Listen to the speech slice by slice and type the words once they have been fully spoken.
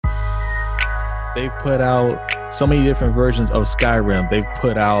They've put out so many different versions of Skyrim. They've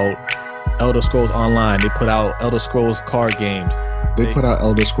put out Elder Scrolls Online. They put out Elder Scrolls card games. They put out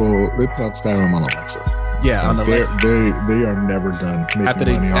Elder Scrolls. They put out Skyrim on Alexa. Yeah, on Alexa. They are never done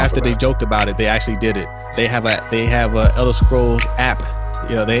making money off after of they that. joked about it. They actually did it. They have a Elder Scrolls app.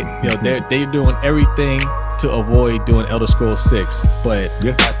 They're doing everything to avoid doing Elder Scrolls 6. But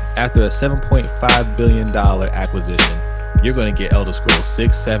after a $7.5 billion acquisition, you're going to get Elder Scrolls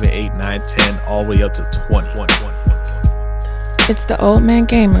 6, 7, 8, 9, 10, all the way up to 20. It's the Old Man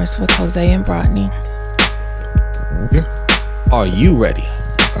Gamers with Jose and Brodney. Yeah. Are you ready?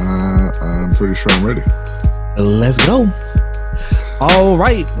 I'm pretty sure I'm ready. Let's go. All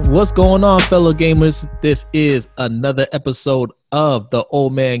right. What's going on, fellow gamers? This is another episode of the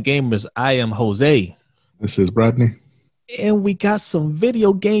Old Man Gamers. I am Jose. This is Brodney. And we got some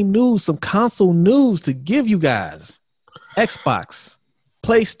video game news, some console news to give you guys. Xbox,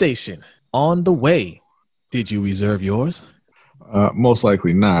 PlayStation, on the way. Did you reserve yours? Most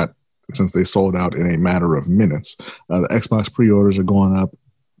likely not, since they sold out in a matter of minutes. The Xbox pre-orders are going up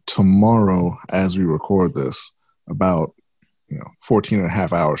tomorrow as we record this, about 14 and a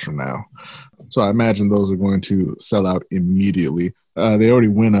half hours from now. So I imagine those are going to sell out immediately. They already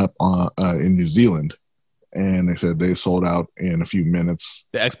went up in New Zealand, and they said they sold out in a few minutes.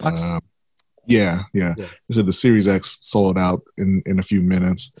 The Xbox? Yeah. They said the Series X sold out in a few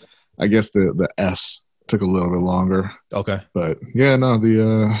minutes. I guess the S took a little bit longer. Okay. But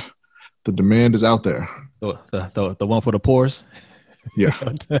the demand is out there. The one for the pores? Yeah.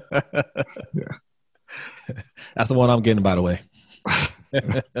 Yeah. That's the one I'm getting, by the way.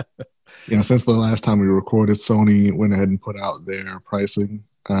 Since the last time we recorded, Sony went ahead and put out their pricing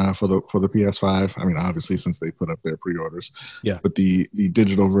for the PS5. I mean, obviously, since they put up their pre-orders. Yeah. But the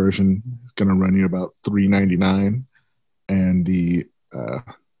digital version is going to run you about $399, and the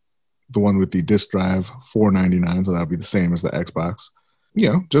one with the disc drive $499. So that'll be the same as the Xbox.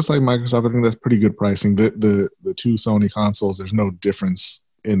 Just like Microsoft, I think that's pretty good pricing. The two Sony consoles, there's no difference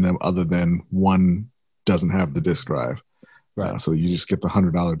in them other than one doesn't have the disc drive. Right. So you just get the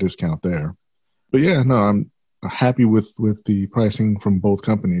 $100 discount there. But I'm happy with the pricing from both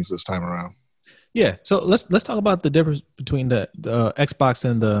companies this time around. Yeah. So let's talk about the difference between the Xbox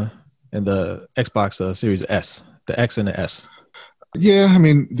and the Xbox Series S, the X and the S. Yeah, I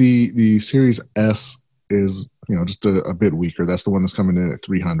mean the Series S is just a bit weaker. That's the one that's coming in at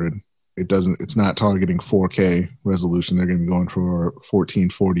 300. It's not targeting 4K resolution. They're going to be going for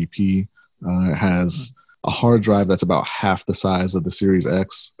 1440p. It has a hard drive that's about half the size of the Series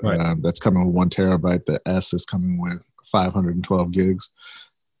X. Right. That's coming with 1 terabyte. The S is coming with 512 gigs,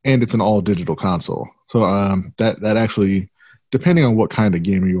 and it's an all digital console. So that actually, depending on what kind of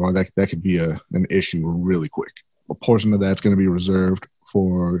gamer you are, that could be an issue really quick. A portion of that's going to be reserved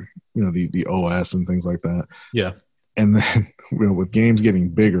for the OS and things like that. Yeah. And then with games getting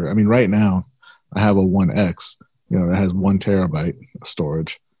bigger, I mean, right now I have a 1X, that has 1 terabyte of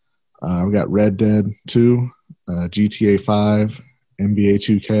storage. We got Red Dead 2, GTA 5, NBA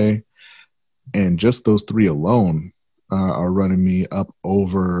 2K, and just those three alone are running me up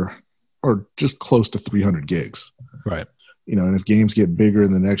over or just close to 300 gigs. Right. And if games get bigger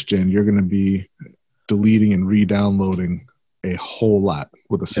in the next gen, you're going to be deleting and re-downloading a whole lot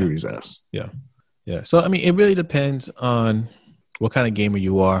with a Series S. Yeah. So, I mean, it really depends on what kind of gamer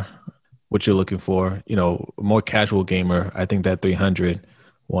you are, what you're looking for. A more casual gamer, I think that 300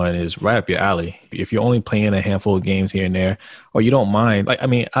 one is right up your alley. If you're only playing a handful of games here and there, or you don't mind,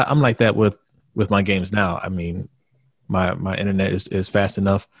 I'm like that with my games now. I mean, my internet is fast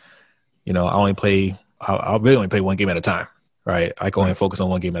enough. I really only play one game at a time, right? I can only focus on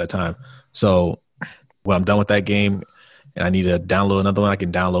one game at a time. So when I'm done with that game and I need to download another one, I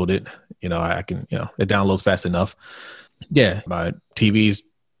can download it. I can, it downloads fast enough. Yeah. My TV's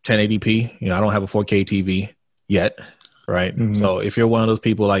 1080p. I don't have a 4K TV yet. Right. Mm-hmm. So if you're one of those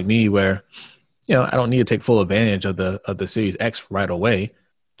people like me where, I don't need to take full advantage of the Series X right away,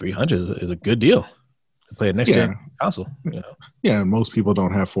 300 is a good deal to play a next gen console. Yeah. Most people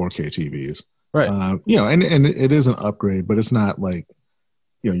don't have 4K TVs. Right. And it is an upgrade, but it's not like,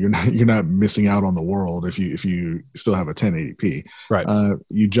 you're not missing out on the world if you still have a 1080p. Right.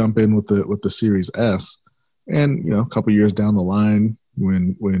 You jump in with the Series S, and a couple years down the line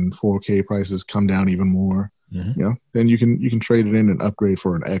when 4K prices come down even more. Mm-hmm. Then you can trade it in and upgrade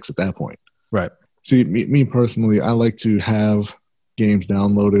for an X at that point. Right. See, me personally, I like to have games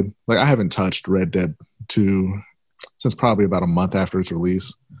downloaded. Like I haven't touched Red Dead 2 since probably about a month after its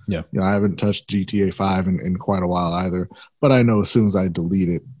release. Yeah. I haven't touched GTA 5 in quite a while either. But I know as soon as I delete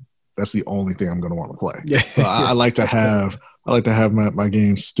it, that's the only thing I'm going to want to play. Yeah. So I like to have I like to have my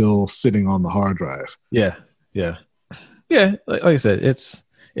games still sitting on the hard drive. Yeah. Like I said,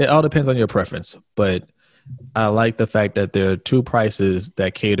 it all depends on your preference, but I like the fact that there are two prices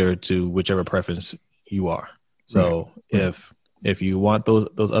that cater to whichever preference you are. So if you want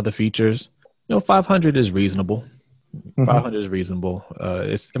those other features, 500 is reasonable. 500 is reasonable.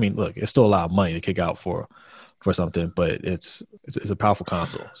 It's still a lot of money to kick out for something, but it's a powerful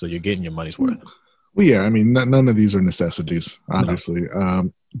console, so you're getting your money's worth. Well, yeah, none of these are necessities, obviously,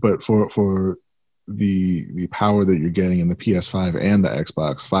 but for the power that you're getting in the PS5 and the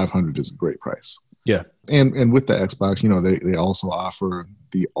Xbox, 500 is a great price. Yeah, and with the Xbox, they also offer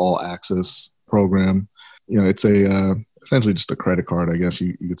the All Access program. It's essentially just a credit card, I guess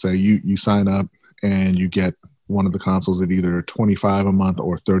you could say. You sign up and you get one of the consoles at either $25 a month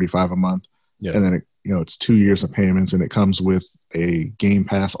or $35 a month, and then it's 2 years of payments, and it comes with a Game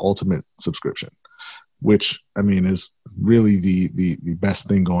Pass Ultimate subscription, which is really the best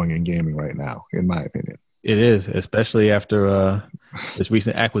thing going in gaming right now, in my opinion. It is, especially after this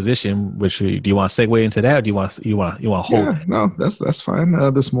recent acquisition. Which do you want to segue into that, or do you want to hold? Yeah, no, that's fine.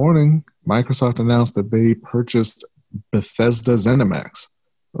 This morning, Microsoft announced that they purchased Bethesda ZeniMax,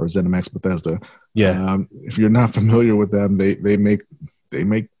 or ZeniMax Bethesda. Yeah. If you're not familiar with them, they make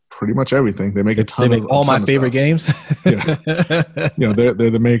pretty much everything. They make a ton. They make all my favorite games. Yeah. They're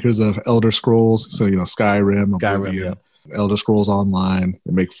the makers of Elder Scrolls, so Skyrim, Oblivion, Elder Scrolls Online.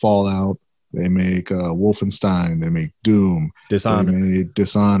 They make Fallout. They make Wolfenstein. They make Doom. Dishonored. They made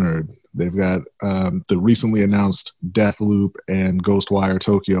Dishonored. They've got the recently announced Deathloop and Ghostwire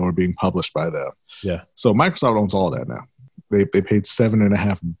Tokyo are being published by them. Yeah. So Microsoft owns all that now. They paid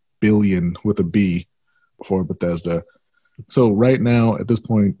 $7.5 billion with a B for Bethesda. So right now, at this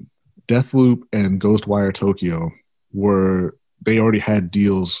point, Deathloop and Ghostwire Tokyo they already had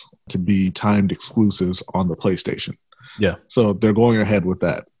deals to be timed exclusives on the PlayStation. Yeah. So they're going ahead with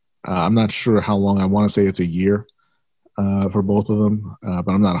that. I'm not sure how long. I want to say it's a year for both of them, but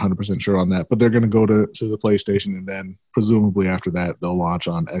I'm not 100% sure on that. But they're going to go to the PlayStation, and then presumably after that, they'll launch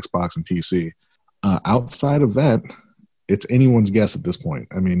on Xbox and PC. Outside of that, it's anyone's guess at this point.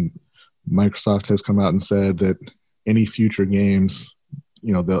 Microsoft has come out and said that any future games,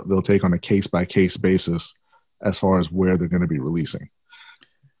 they'll take on a case-by-case basis as far as where they're going to be releasing.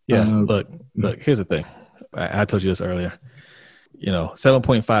 Yeah, look, here's the thing. I told you this earlier.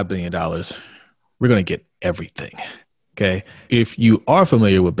 $7.5 billion, we're going to get everything. Okay. If you are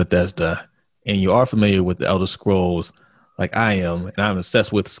familiar with Bethesda and you are familiar with the Elder Scrolls like I am, and I'm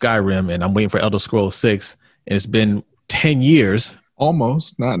obsessed with Skyrim, and I'm waiting for Elder Scrolls 6, and it's been 10 years.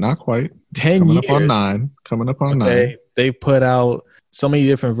 Almost, not quite. 10 coming years. Coming up on 9. They've put out so many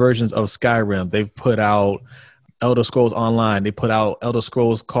different versions of Skyrim. They've put out Elder Scrolls Online. They put out Elder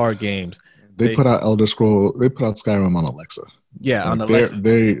Scrolls card games. They put out Elder Scrolls. They put out Skyrim on Alexa. Yeah, on Alexa.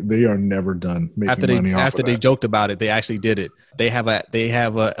 They are never done making money off of that. After they joked about it, they actually did it. They have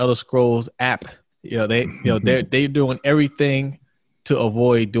a Elder Scrolls app. They're doing everything to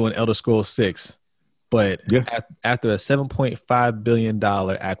avoid doing Elder Scrolls 6. But after a $7.5 billion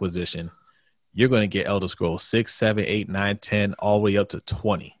acquisition, you're going to get Elder Scrolls 6, 7, 8, 9, 10, all the way up to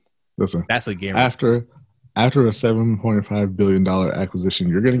 20. Listen, that's a guarantee. After a $7.5 billion acquisition,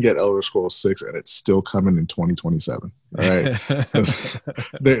 you're going to get Elder Scrolls 6, and it's still coming in 2027. All right,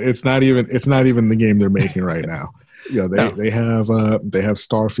 it's not even the game they're making right now. They have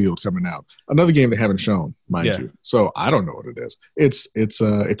Starfield coming out, another game they haven't shown, mind you. So I don't know what it is. It's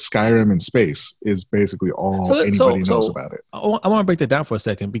Skyrim in space is basically all anybody knows about it. I want to break that down for a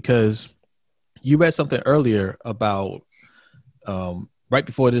second, because you read something earlier about right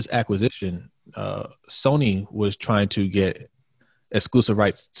before this acquisition, Sony was trying to get exclusive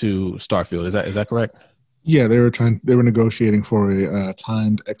rights to Starfield. Is that correct? Yeah, they were negotiating for a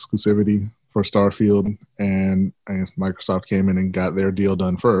timed exclusivity for Starfield, and I guess Microsoft came in and got their deal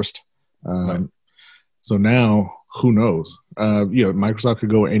done first. Right. So now, who knows? Microsoft could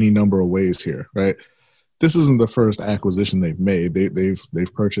go any number of ways here, right? This isn't the first acquisition they've made.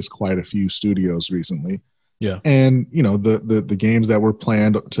 They've purchased quite a few studios recently. Yeah, and the games that were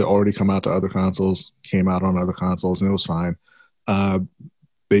planned to already come out to other consoles came out on other consoles, and it was fine.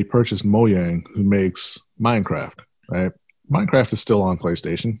 They purchased Mojang, who makes Minecraft, right? Minecraft is still on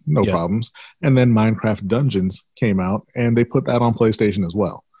PlayStation, no problems. And then Minecraft Dungeons came out, and they put that on PlayStation as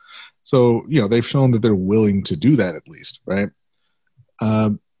well. So, they've shown that they're willing to do that at least, right?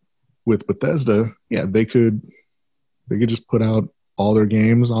 With Bethesda, they could just put out all their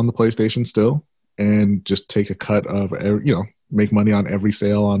games on the PlayStation still and just take a cut of, make money on every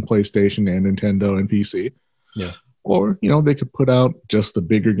sale on PlayStation and Nintendo and PC. Yeah. Or, they could put out just the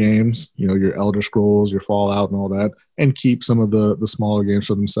bigger games, your Elder Scrolls, your Fallout and all that, and keep some of the smaller games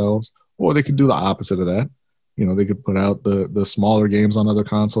for themselves. Or they could do the opposite of that. They could put out the smaller games on other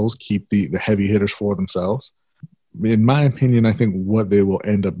consoles, keep the heavy hitters for themselves. In my opinion, I think what they will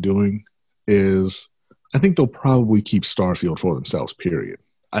end up doing is I think they'll probably keep Starfield for themselves, period.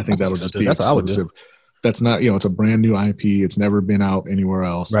 I think that'll just be exclusive. That's not, it's a brand new IP. It's never been out anywhere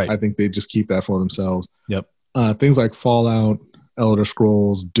else. Right. I think they just keep that for themselves. Yep. Things like Fallout, Elder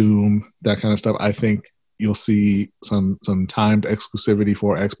Scrolls, Doom, that kind of stuff. I think you'll see some timed exclusivity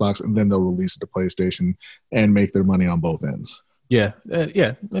for Xbox, and then they'll release it to PlayStation and make their money on both ends. Yeah.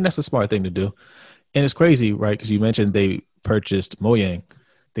 Yeah. And that's a smart thing to do. And it's crazy, right? Because you mentioned they purchased Mojang.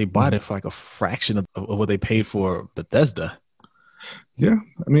 They bought it for like a fraction of what they paid for Bethesda. Yeah.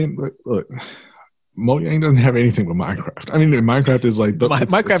 I mean, look, Mojang doesn't have anything but Minecraft. I mean, Minecraft is like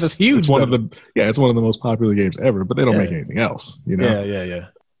Minecraft is huge. It's one of the most popular games ever, but they don't make anything else. Yeah.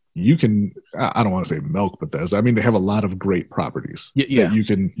 You can. I don't want to say milk Bethesda. I mean, they have a lot of great properties that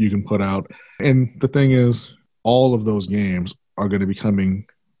you can put out. And the thing is, all of those games are going to be coming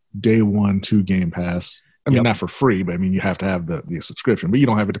day one to Game Pass. I mean, not for free, but I mean, you have to have the subscription, but you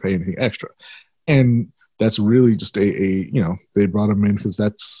don't have to pay anything extra. And that's really just they brought them in because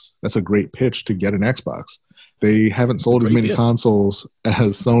that's a great pitch to get an Xbox. They haven't sold as many consoles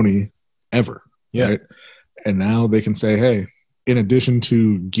as Sony ever. Yeah. Right? And now they can say, hey, in addition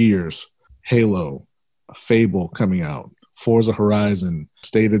to Gears, Halo, Fable coming out, Forza Horizon,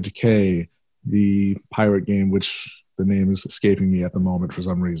 State of Decay, the pirate game, which the name is escaping me at the moment for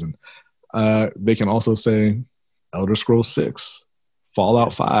some reason. They can also say Elder Scrolls 6,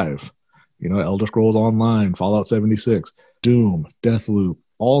 Fallout 5, Elder Scrolls Online, Fallout 76, Doom, Deathloop,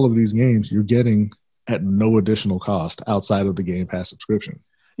 all of these games you're getting at no additional cost outside of the Game Pass subscription.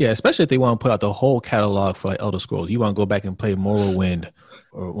 Yeah, especially if they want to put out the whole catalog for like Elder Scrolls. You want to go back and play Morrowind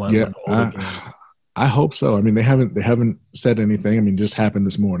or one older game. I hope so. I mean, they haven't said anything. I mean, it just happened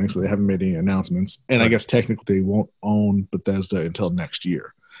this morning, so they haven't made any announcements. And I guess technically they won't own Bethesda until next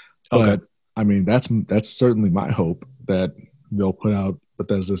year. Okay. But I mean, that's certainly my hope that they'll put out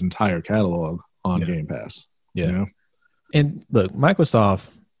Bethesda's entire catalog on Game Pass. Yeah. And look, Microsoft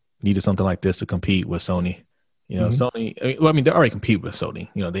needed something like this to compete with Sony. Sony. They already compete with Sony.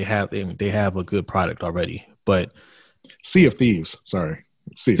 They have a good product already. But Sea of Thieves. Sorry.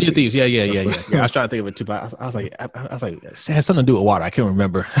 Sea of Thieves. Yeah. I was trying to think of it too, but I was like, it has something to do with water. I can't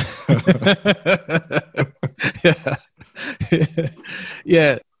remember.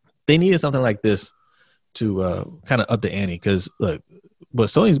 Yeah. They needed something like this to kind of up the ante because look, what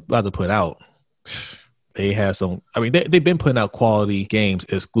Sony's about to put out, they have some. I mean, they've been putting out quality games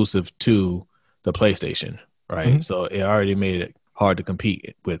exclusive to the PlayStation, right? Mm-hmm. So it already made it hard to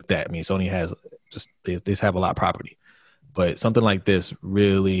compete with that. I mean, Sony has they just have a lot of property. But something like this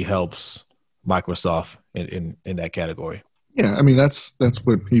really helps Microsoft in that category. Yeah, I mean, that's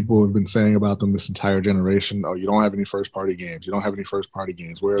what people have been saying about them this entire generation. Oh, you don't have any first-party games. You don't have any first-party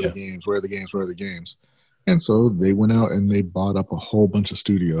games. Where are the games? Where are the games? Where are the games? And so they went out and they bought up a whole bunch of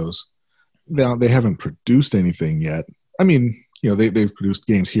studios. Now, they haven't produced anything yet. I mean, they've produced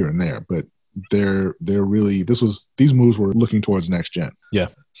games here and there, but they're really these moves were looking towards next gen. Yeah.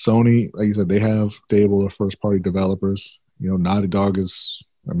 Sony, like you said, they have stable of first-party developers. Naughty Dog is,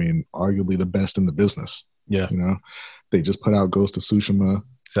 I mean, arguably the best in the business. Yeah. They just put out Ghost of Tsushima.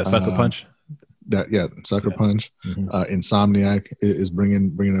 Is that Sucker Punch? Sucker Punch. Mm-hmm. Insomniac is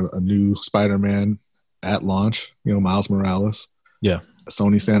bringing a new Spider-Man at launch. Miles Morales. Yeah.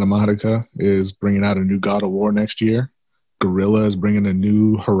 Sony Santa Monica is bringing out a new God of War next year. Guerrilla is bringing a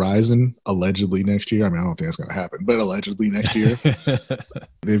new Horizon allegedly next year. I mean, I don't think that's going to happen, but allegedly next year.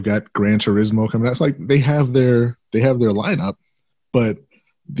 They've got Gran Turismo coming out. It's like they have their lineup, but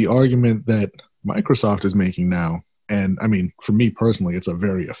the argument that Microsoft is making now, and I mean, for me personally, it's a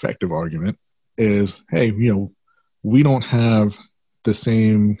very effective argument, is, hey, we don't have the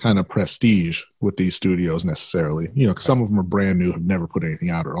same kind of prestige with these studios necessarily. Because some of them are brand new, have never put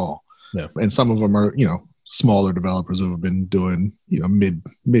anything out at all. Yeah. And some of them are, smaller developers who have been doing,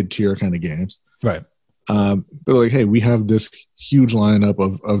 mid-tier kind of games. Right. But like, hey, we have this huge lineup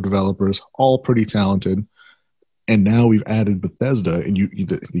of developers, all pretty talented. And now we've added Bethesda, and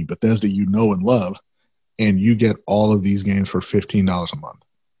the Bethesda and love, and you get all of these games for $15 a month.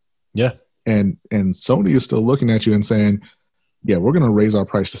 Yeah. And Sony is still looking at you and saying, yeah, we're going to raise our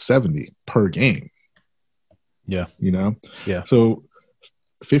price to $70 per game. Yeah. Yeah. So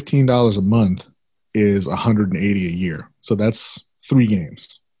 $15 a month is $180 a year. So that's 3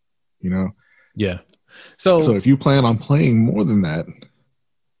 games, Yeah. So if you plan on playing more than that,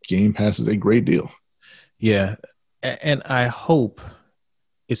 Game Pass is a great deal. Yeah. And I hope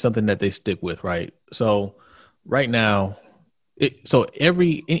it's something that they stick with, right? So right now,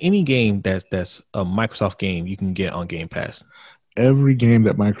 any game that's a Microsoft game you can get on Game Pass. Every game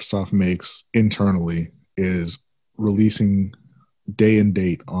that Microsoft makes internally is releasing day and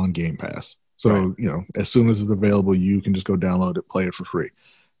date on Game Pass. So, Right. As soon as it's available, you can just go download it, play it for free.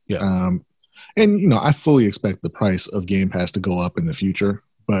 Yeah. And I fully expect the price of Game Pass to go up in the future,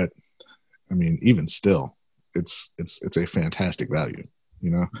 but I mean, even still, it's a fantastic value,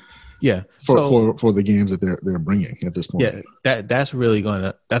 Yeah. for the games that they're bringing at this point. Yeah, that's really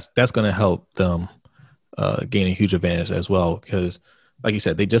that's gonna help them gain a huge advantage as well, because like you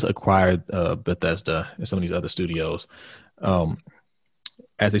said, they just acquired Bethesda and some of these other studios.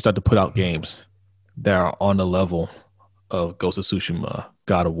 As they start to put out games that are on the level of Ghost of Tsushima,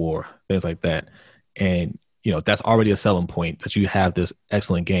 God of War, things like that, and that's already a selling point that you have this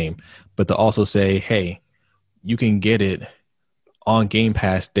excellent game. But to also say, hey, you can get it on Game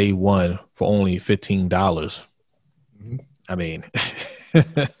Pass day one for only $15. Mm-hmm. I mean,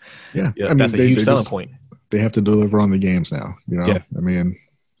 yeah, that's a huge selling point. They have to deliver on the games now. Yeah. I mean,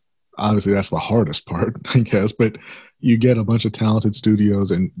 obviously that's the hardest part, I guess. But you get a bunch of talented studios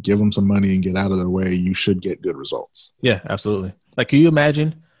and give them some money and get out of their way, you should get good results. Yeah, absolutely. Like, can you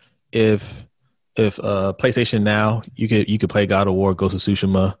imagine if PlayStation Now you could play God of War, Ghost of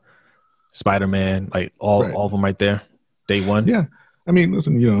Tsushima, Spider-Man, like all of them right there, day one? Yeah, I mean,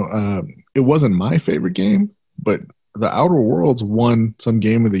 listen, it wasn't my favorite game, but The Outer Worlds won some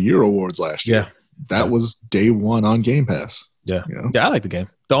Game of the Year awards last year. Yeah, that was day one on Game Pass. Yeah, yeah, I like the game.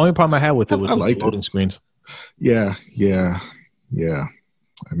 The only problem I had with it was the loading screens. Yeah.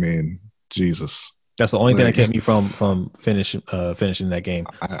 I mean, Jesus. That's the only thing that kept me from finishing that game.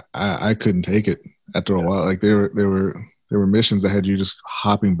 I couldn't take it after a while. Like there were missions that had you just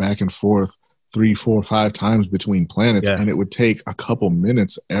hopping back and forth 3, 4, 5 times between planets, and it would take a couple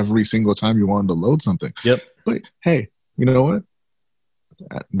minutes every single time you wanted to load something. Yep. But hey, you know what?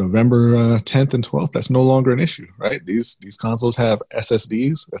 At November 10th and 12th, that's no longer an issue, right? These consoles have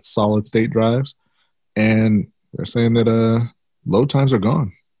SSDs, that's solid state drives, and they're saying that load times are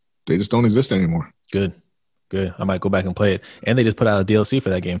gone. They just don't exist anymore. Good. I might go back and play it. And they just put out a DLC for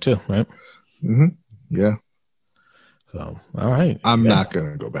that game too, right? Mm-hmm. Yeah. So, all right. I'm not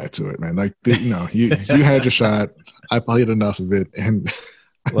going to go back to it, man. Like, you had your shot. I played enough of it. And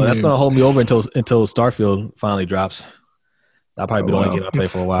that's going to hold me over until Starfield finally drops. That'll probably be the only game I play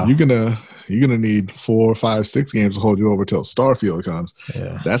for a while. You're gonna need 4, 5, 6 games to hold you over till Starfield comes.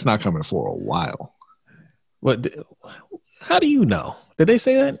 Yeah. That's not coming for a while. What? How do you know? Did they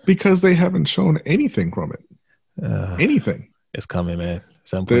say that? Because they haven't shown anything from it. Anything. It's coming, man.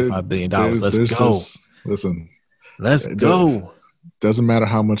 $7.5 billion. Let's go. Listen. Let's go. Doesn't matter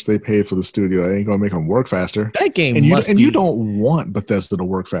how much they paid for the studio. It ain't going to make them work faster. That game you don't want Bethesda to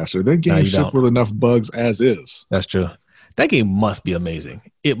work faster. Their game shipped with enough bugs as is. That's true. That game must be amazing.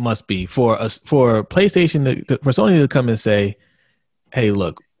 It must be for PlayStation for Sony to come and say, "Hey,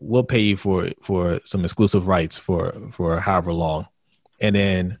 look, we'll pay you for some exclusive rights for however long," and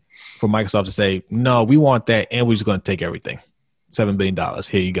then for Microsoft to say, "No, we want that, and we're just going to take everything, $7 billion.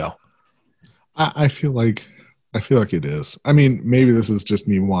 Here you go." I feel like it is. I mean, maybe this is just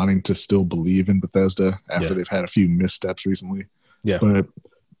me wanting to still believe in Bethesda after they've had a few missteps recently. Yeah, but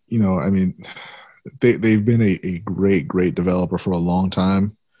I mean. They've been a great developer for a long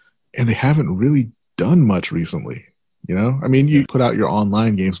time, and they haven't really done much recently. I mean, you put out your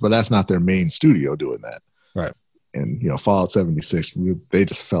online games, but that's not their main studio doing that. Right. And, Fallout 76, they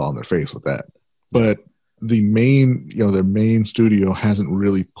just fell on their face with that. But the main, their main studio hasn't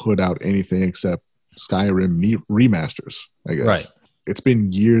really put out anything except Skyrim remasters, I guess. Right. It's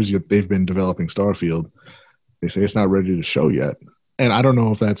been years they've been developing Starfield. They say it's not ready to show yet. And I don't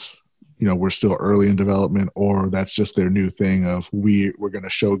know if that's, we're still early in development, or that's just their new thing of we're going to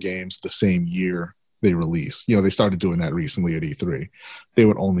show games the same year they release. They started doing that recently at E3. They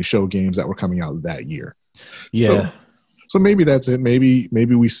would only show games that were coming out that year. Yeah. So maybe that's it. Maybe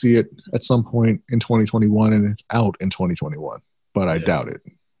we see it at some point in 2021 and it's out in 2021, but I doubt it.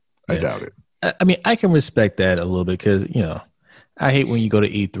 I doubt it. I mean, I can respect that a little bit because, I hate when you go to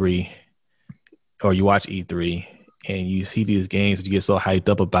E3 or you watch E3 and you see these games that you get so hyped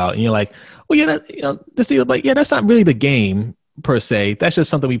up about, and you're like, well, this thing, like, that's not really the game per se. That's just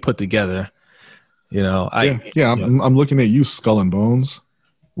something we put together. I'm looking at you, Skull and Bones.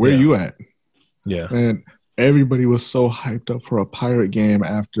 Where are you at? Yeah, and everybody was so hyped up for a pirate game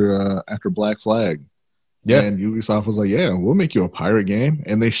after Black Flag. Yeah, and Ubisoft was like, "Yeah, we'll make you a pirate game,"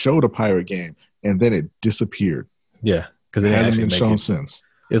 and they showed a pirate game, and then it disappeared. Yeah, because it hasn't been shown since.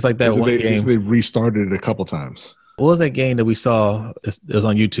 It's like that one game. They restarted it a couple times. What was that game that we saw? It was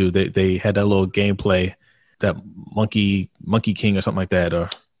on YouTube. They had that little gameplay, that Monkey King or something like that. Or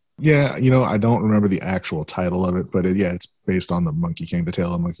Yeah, you know, I don't remember the actual title of it, but it's based on the Monkey King, the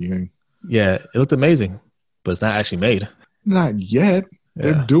Tale of Monkey King. yeah, it looked amazing, but it's not actually made. Not yet.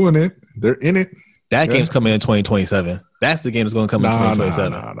 They're Yeah. doing it. They're in it. That Yeah. game's coming in 2027. That's the game that's going to come in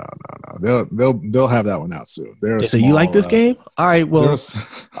 2027. No. They'll have that one out soon. So you like this game? All right. Well, all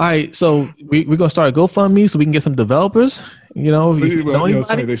right. So we're going to start a GoFundMe so we can get some developers. You know, if you know it's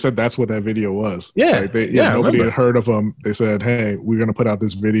funny. anybody. They said that's what that video was. Yeah. Like Yeah, I nobody had remember. heard of them. They said, "Hey, we're going to put out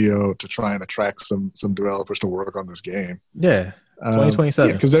this video to try and attract some developers to work on this game." Yeah.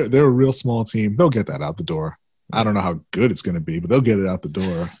 2027. Because they're a real small team. They'll get that out the door. I don't know how good it's going to be, but they'll get it out the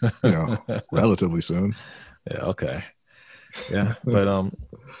door, relatively soon. Yeah. Okay. Yeah. But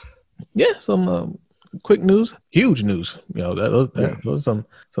yeah. Some quick news, huge news. You know, those are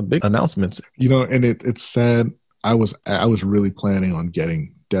some big announcements. You know, and it's sad. I was really planning on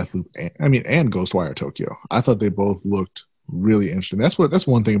getting Deathloop and Ghostwire Tokyo. I thought they both looked really interesting. That's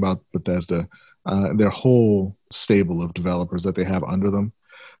one thing about Bethesda. Their whole stable of developers that they have under them.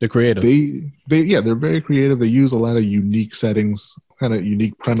 They're creative. They're very creative. They use a lot of unique settings, kind of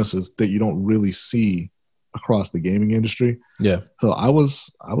unique premises that you don't really see across the gaming industry. Yeah. So I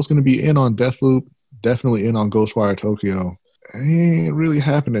was going to be in on Deathloop, definitely in on Ghostwire Tokyo. It ain't really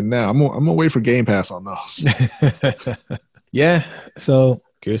happening now. I'm gonna wait for Game Pass on those. Yeah. So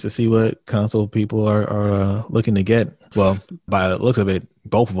curious to see what console people are looking to get. Well, by the looks of it,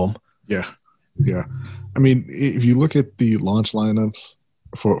 both of them. Yeah. I mean, if you look at the launch lineups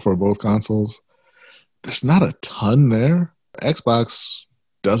for both consoles, there's not a ton there. Xbox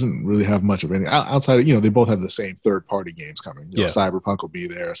doesn't really have much of any outside of, they both have the same third-party games coming. Cyberpunk will be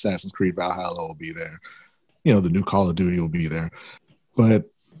there, Assassin's Creed Valhalla will be there, the new Call of Duty will be there. But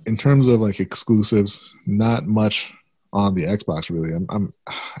in terms of like exclusives, not much on the Xbox really. I'm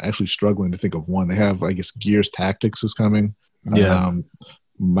actually struggling to think of one. They have, I guess, Gears Tactics is coming. Yeah.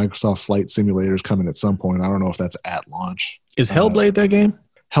 Microsoft Flight Simulator is coming at some point. I don't know if that's at launch. Is Hellblade their game?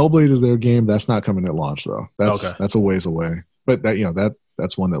 Hellblade is their game. That's not coming at launch though. That's a ways away. But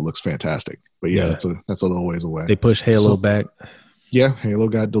that's one that looks fantastic. But that's a little ways away. They push Halo back. Yeah, Halo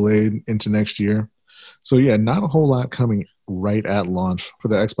got delayed into next year. So not a whole lot coming right at launch for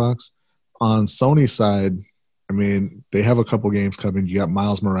the Xbox. On Sony's side, I mean, they have a couple games coming. You got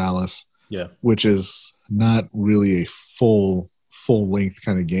Miles Morales, which is not really a full length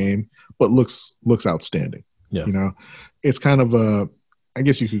kind of game, but looks outstanding. Yeah. It's kind of I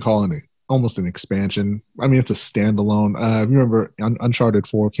guess you could call it almost an expansion. I mean, it's a standalone. You remember Uncharted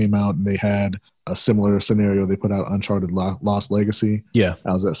 4 came out and they had a similar scenario. They put out Uncharted Lost Legacy. Yeah.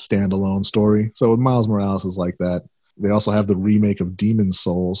 That was a standalone story. So with Miles Morales is like that. They also have the remake of Demon's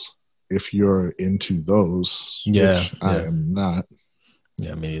Souls, if you're into those. Which I am not.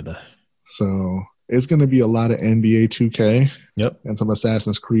 Yeah, me either. So it's going to be a lot of NBA 2K and some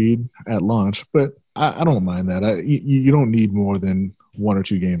Assassin's Creed at launch, but I don't mind that. You don't need more than one or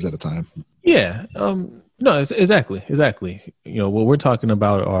two games at a time. Yeah. No, exactly. What we're talking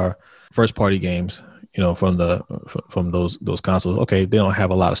about are first party games, from those consoles. Okay, they don't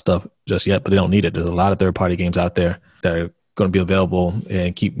have a lot of stuff just yet, but they don't need it. There's a lot of third party games out there that are going to be available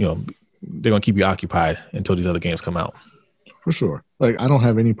and they're going to keep you occupied until these other games come out. For sure. Like, I don't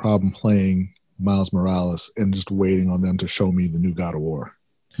have any problem playing Miles Morales and just waiting on them to show me the new God of War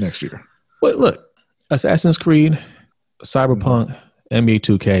next year. But look, Assassin's Creed, Cyberpunk, NBA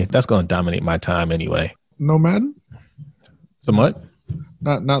 2K, that's going to dominate my time anyway. No Madden? Somewhat.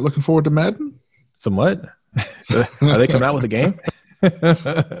 Not looking forward to Madden? Somewhat. So, are they coming out with a game?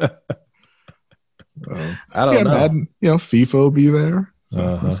 I don't know. Madden, FIFA will be there.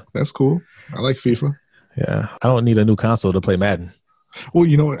 So that's cool. I like FIFA. Yeah. I don't need a new console to play Madden.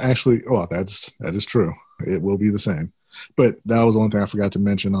 Well, actually, that is true. It will be the same. But that was one thing I forgot to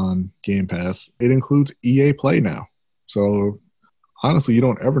mention on Game Pass. It includes EA Play now. So honestly, you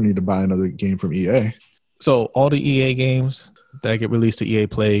don't ever need to buy another game from EA. So all the EA games that get released to EA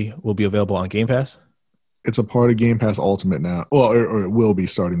Play will be available on Game Pass? It's a part of Game Pass Ultimate now. Well, or it will be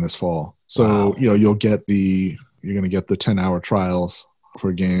starting this fall. So, you're going to get the 10-hour trials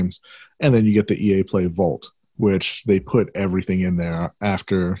for games, and then you get the EA Play Vault, which they put everything in there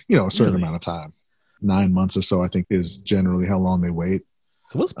after, a certain amount of time. 9 months or so, I think, is generally how long they wait.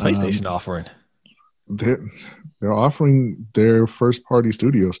 So what's PlayStation offering? They're offering their first party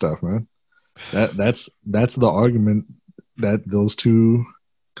studio stuff, man. That's the argument that those two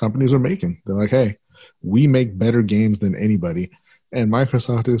companies are making. They're like, hey, we make better games than anybody, and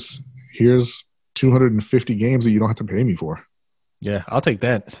Microsoft is, here's 250 games that you don't have to pay me for. Yeah, I'll take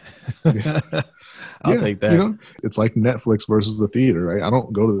that. Yeah. I'll Yeah, take that. it's like Netflix versus the theater, right? I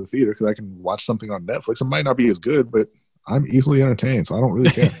don't go to the theater because I can watch something on Netflix. It might not be as good, but I'm easily entertained, so I don't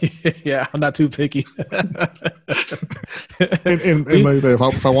really care. Yeah, I'm not too picky. And we like I say,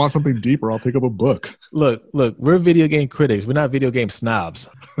 if I want something deeper, I'll pick up a book. look, we're video game critics. We're not video game snobs.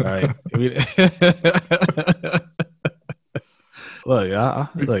 All right. Look,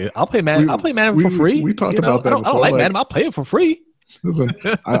 I'll play Madden. We I'll play Madden for free. we talked You know, about that I don't before. like Like, Madden. I'll play it for free. listen,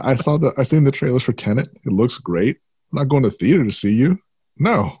 I seen the trailers for Tenet. It looks great. I'm not going to theater to see you.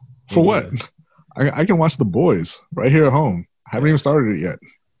 No, for what? I can watch The Boys right here at home. I haven't even started it yet.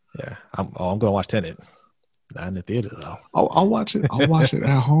 Yeah, I'm going to watch Tenet. Not in the theater though. I'll watch it. I'll watch it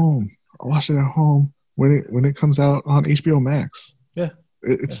at home. I'll watch it at home when it comes out on HBO Max. Yeah,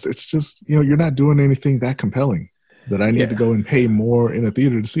 it's just you're not doing anything that compelling that I need to go and pay more in a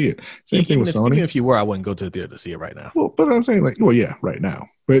theater to see it. Same thing with Sony. Even if you were, I wouldn't go to the theater to see it right now. Well, but I'm saying yeah, right now.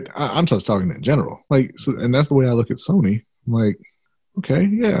 But I'm just talking in general. Like, so, and that's the way I look at Sony. I'm like, okay,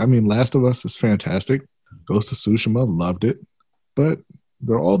 yeah. I mean, Last of Us is fantastic. Ghost of Tsushima, loved it. But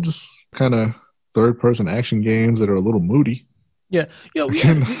they're all just kind of third-person action games that are a little moody. Yeah, I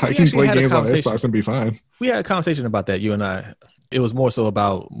can play games on Xbox and be fine. We had a conversation about that, you and I. It was more so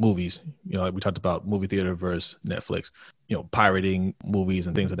about movies. We talked about movie theater versus Netflix, pirating movies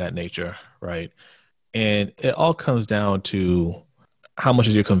and things of that nature, right? And it all comes down to how much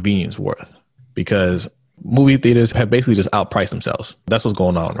is your convenience worth? Because movie theaters have basically just outpriced themselves. That's what's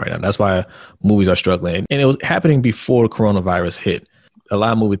going on right now. That's why movies are struggling. And it was happening before coronavirus hit. A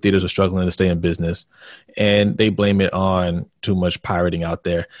lot of movie theaters are struggling to stay in business, and they blame it on too much pirating out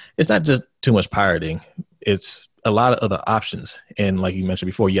there. It's not just too much pirating. It's a lot of other options. And like you mentioned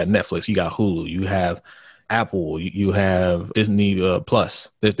before, you got Netflix, you got Hulu, you have Apple, you have Disney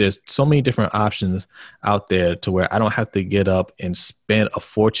Plus. There's so many different options out there to where I don't have to get up and spend a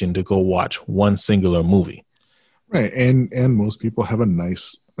fortune to go watch one singular movie. Right. And most people have a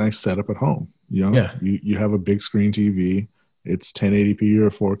nice setup at home. You have a big screen TV. It's 1080p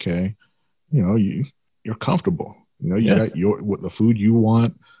or 4K. You're comfortable. You got the food you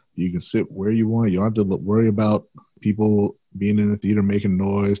want. You can sit where you want. You don't have to worry about people being in the theater making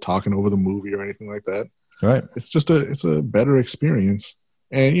noise, talking over the movie or anything like that. Right. It's a better experience.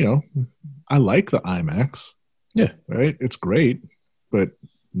 And I like the IMAX. Yeah. Right. It's great, but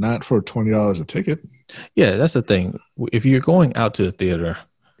not for $20 a ticket. Yeah, that's the thing. If you're going out to the theater,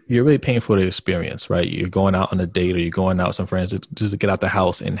 you're really paying for the experience, right? You're going out on a date or you're going out with some friends just to get out the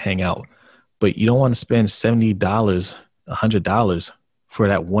house and hang out. But you don't want to spend $70, $100 for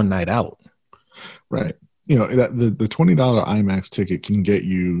that one night out. Right. That the $20 IMAX ticket can get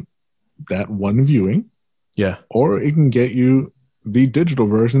you that one viewing. Yeah. Or it can get you the digital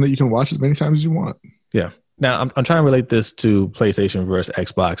version that you can watch as many times as you want. Yeah. Now, I'm trying to relate this to PlayStation versus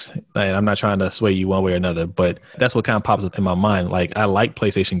Xbox, and I'm not trying to sway you one way or another, but that's what kind of pops up in my mind. Like, I like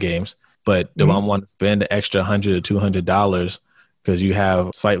PlayStation games, but do I want to spend the extra $100 or $200 because you have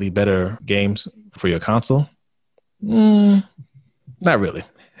slightly better games for your console? Not really.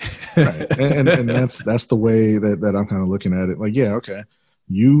 Right. And that's the way that I'm kind of looking at it. Like, yeah, okay.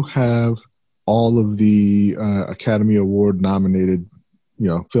 You have all of the Academy Award nominated,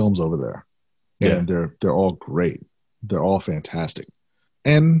 films over there. And they're all great. They're all fantastic.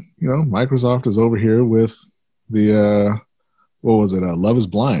 And, Microsoft is over here with the, what was it? Love is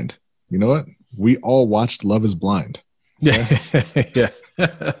Blind. You know what? We all watched Love is Blind. Yeah. Yeah.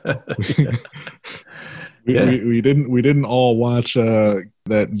 We didn't all watch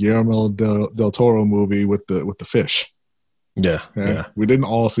that Guillermo del Toro movie with the fish. Yeah. Okay? Yeah. We didn't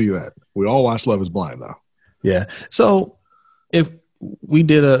all see that. We all watched Love is Blind though. Yeah. So if we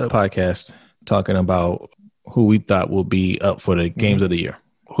did a podcast talking about who we thought will be up for the games of the year,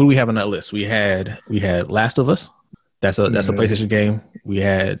 who do we have on that list? We had Last of Us. That's a PlayStation game. We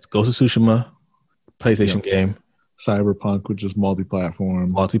had Ghost of Tsushima, PlayStation game. Cyberpunk, which is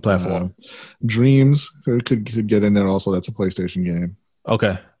multi-platform. Dreams could get in there also. That's a PlayStation game.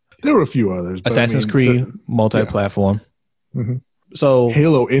 Okay. There were a few others. Assassin's Creed, multi-platform. Yeah. Mm-hmm. So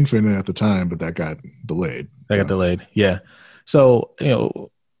Halo Infinite at the time, but that got delayed. Got delayed. Yeah. So,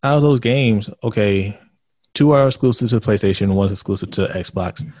 out of those games, okay, 2 are exclusive to PlayStation, 1's exclusive to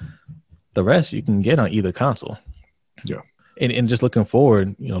Xbox. The rest you can get on either console. Yeah. And just looking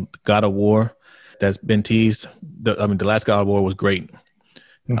forward, God of War, that's been teased. The last God of War was great.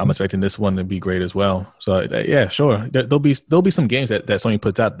 Mm-hmm. I'm expecting this one to be great as well. So yeah, sure. There'll be some games that Sony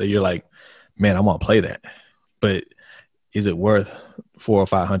puts out that you're like, man, I want to play that. But is it worth $400 or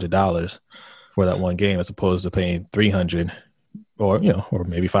 $500 for that one game as opposed to paying $300 or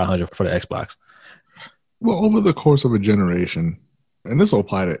maybe $500 for the Xbox? Well, over the course of a generation, and this will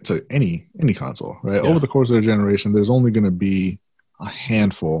apply to any console, right? Yeah. Over the course of their generation, there's only going to be a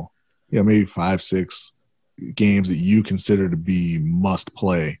handful, maybe 5-6 games that you consider to be must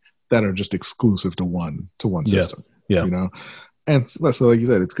play that are just exclusive to one system. Yeah. And so like you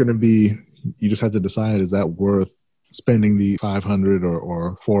said, it's going to be, you just have to decide, is that worth spending the $500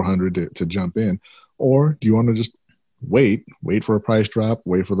 or $400 to jump in, or do you want to just wait for a price drop,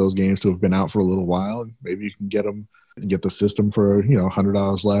 wait for those games to have been out for a little while, and maybe you can get the system for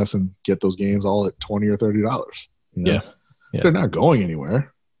 $100 less and get those games all at $20 or $30. Yeah. They're not going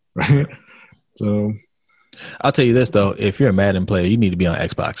anywhere, right? So I'll tell you this though, if you're a Madden player, you need to be on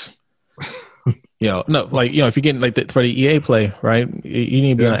Xbox. No, like if you're getting for the EA play, right? You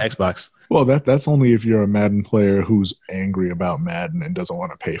need to be on Xbox. Well, that's only if you're a Madden player who's angry about Madden and doesn't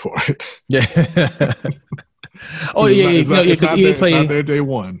want to pay for it. Yeah. It's not their day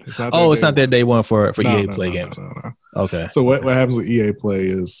one. It's not their day one for EA Play games. No. Okay. So what happens with EA Play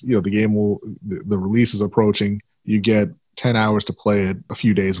is, the game the release is approaching. You get 10 hours to play it a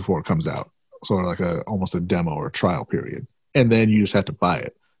few days before it comes out. Sort of like almost a demo or a trial period. And then you just have to buy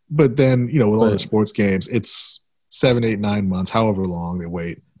it. But then, with all the sports games, it's 7, 8, 9 months, however long they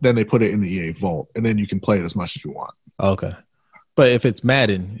wait. Then they put it in the EA vault, and then you can play it as much as you want. Okay. But if it's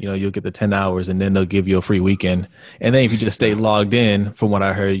Madden, you'll get the 10 hours, and then they'll give you a free weekend. And then if you just stay logged in, from what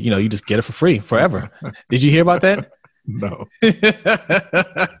I heard, you just get it for free forever. Did you hear about that? No.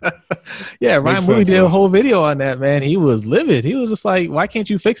 Yeah, Ryan Moody did a whole video on that, man. He was livid. He was just like, why can't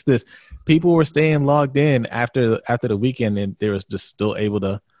you fix this? People were staying logged in after the weekend, and they were just still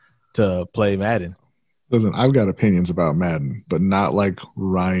able to play Madden. Listen, I've got opinions about Madden, but not like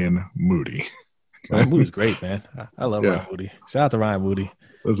Ryan Moody. Ryan Moody's great, man. I love Ryan Moody. Shout out to Ryan Moody.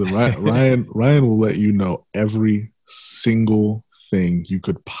 Listen, Ryan will let you know every single thing you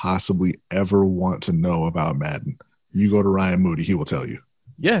could possibly ever want to know about Madden. You go to Ryan Moody, he will tell you.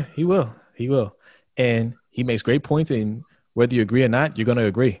 Yeah, he will. He will. And he makes great points, and whether you agree or not, you're going to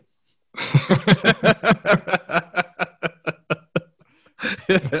agree.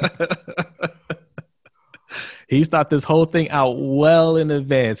 He's thought this whole thing out well in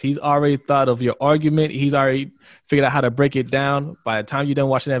advance. He's already thought of your argument. He's already figured out how to break it down. By the time you're done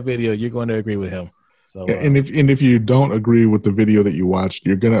watching that video, you're going to agree with him. So, and if you don't agree with the video that you watched,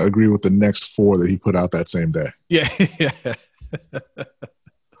 you're going to agree with the next 4 that he put out that same day. Yeah.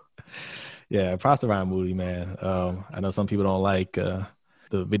 Yeah. Props to Ryan Moody, man. I know some people don't like the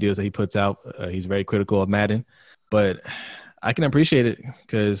videos that he puts out. He's very critical of Madden, but I can appreciate it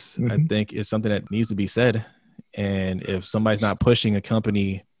because I think it's something that needs to be said. And if somebody's not pushing a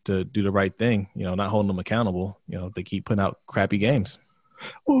company to do the right thing, not holding them accountable, they keep putting out crappy games.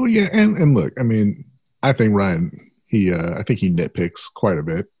 Well, yeah. And look, I mean, I think Ryan, I think he nitpicks quite a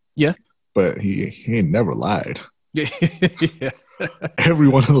bit. Yeah. But he ain't never lied. Yeah. Every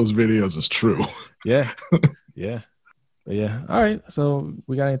one of those videos is true. Yeah. Yeah. But yeah. All right. So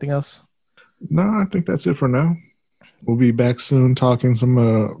we got anything else? No, I think that's it for now. We'll be back soon talking some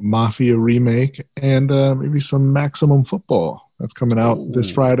Mafia remake and maybe some Maximum Football. That's coming out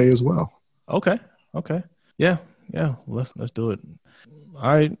this Friday as well. Okay. Yeah. Let's do it.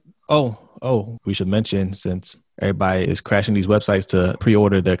 All right. Oh, we should mention, since everybody is crashing these websites to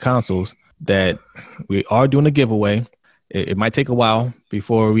pre-order their consoles, that we are doing a giveaway. It might take a while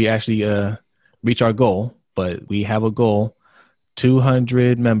before we actually reach our goal, but we have a goal.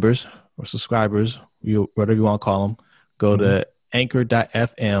 200 members or subscribers, whatever you want to call them, go to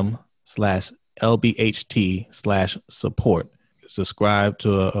anchor.fm/LBHT/support. Subscribe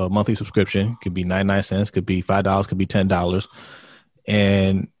to a monthly subscription. Could be 99 cents, could be $5, could be $10.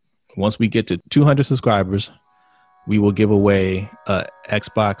 And once we get to 200 subscribers, we will give away a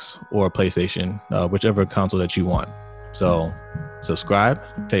Xbox or a PlayStation, whichever console that you want. So subscribe,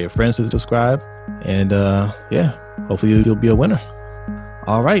 tell your friends to subscribe, and hopefully you'll be a winner.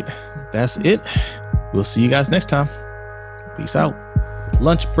 All right, that's it. We'll see you guys next time. Peace out.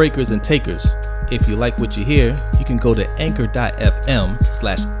 Lunch breakers and takers. If you like what you hear, you can go to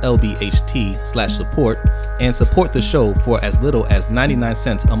anchor.fm/LBHT/support and support the show for as little as 99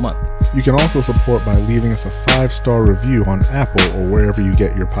 cents a month. You can also support by leaving us a 5-star review on Apple or wherever you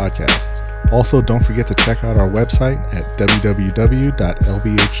get your podcasts. Also, don't forget to check out our website at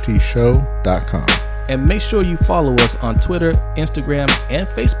www.lbhtshow.com. And make sure you follow us on Twitter, Instagram, and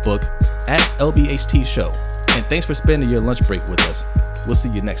Facebook at LBHT Show. And thanks for spending your lunch break with us. We'll see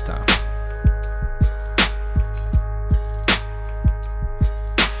you next time.